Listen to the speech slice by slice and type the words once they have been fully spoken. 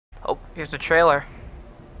Here's the trailer.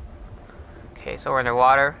 Okay, so we're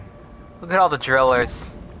underwater. Look at all the drillers.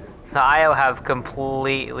 The IO have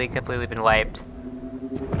completely been wiped.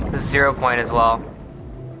 The 0 point as well.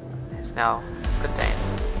 No, good thing.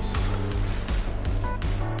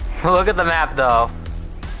 Look at the map though.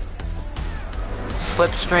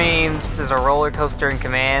 Slipstreams, there's a roller coaster in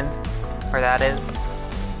command, where that is.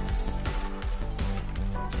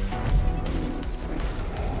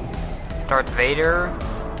 Darth Vader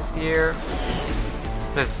is here.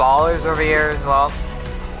 There's ballers over here as well.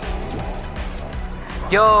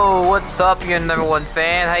 Yo, what's up, your #1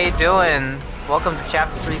 fan? How you doing? Welcome to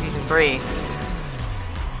Chapter 3, Season 3.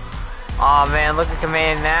 Aw man, look at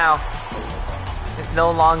command now. It's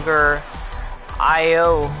no longer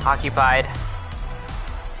IO occupied.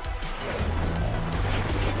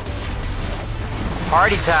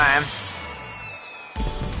 Party time.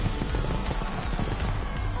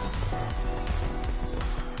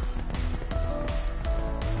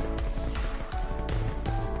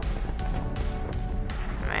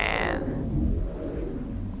 Man.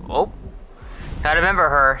 Oh. Gotta remember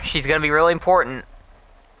her. She's gonna be really important.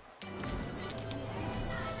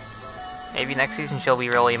 Maybe next season she'll be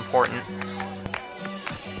really important.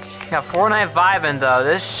 Got Fortnite vibing though.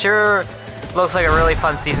 This sure looks like a really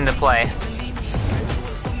fun season to play.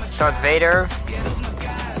 Darth Vader,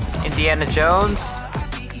 Indiana Jones.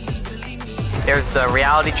 There's the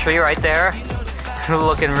reality tree right there.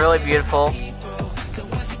 Looking really beautiful.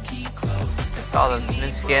 All the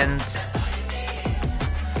new skins.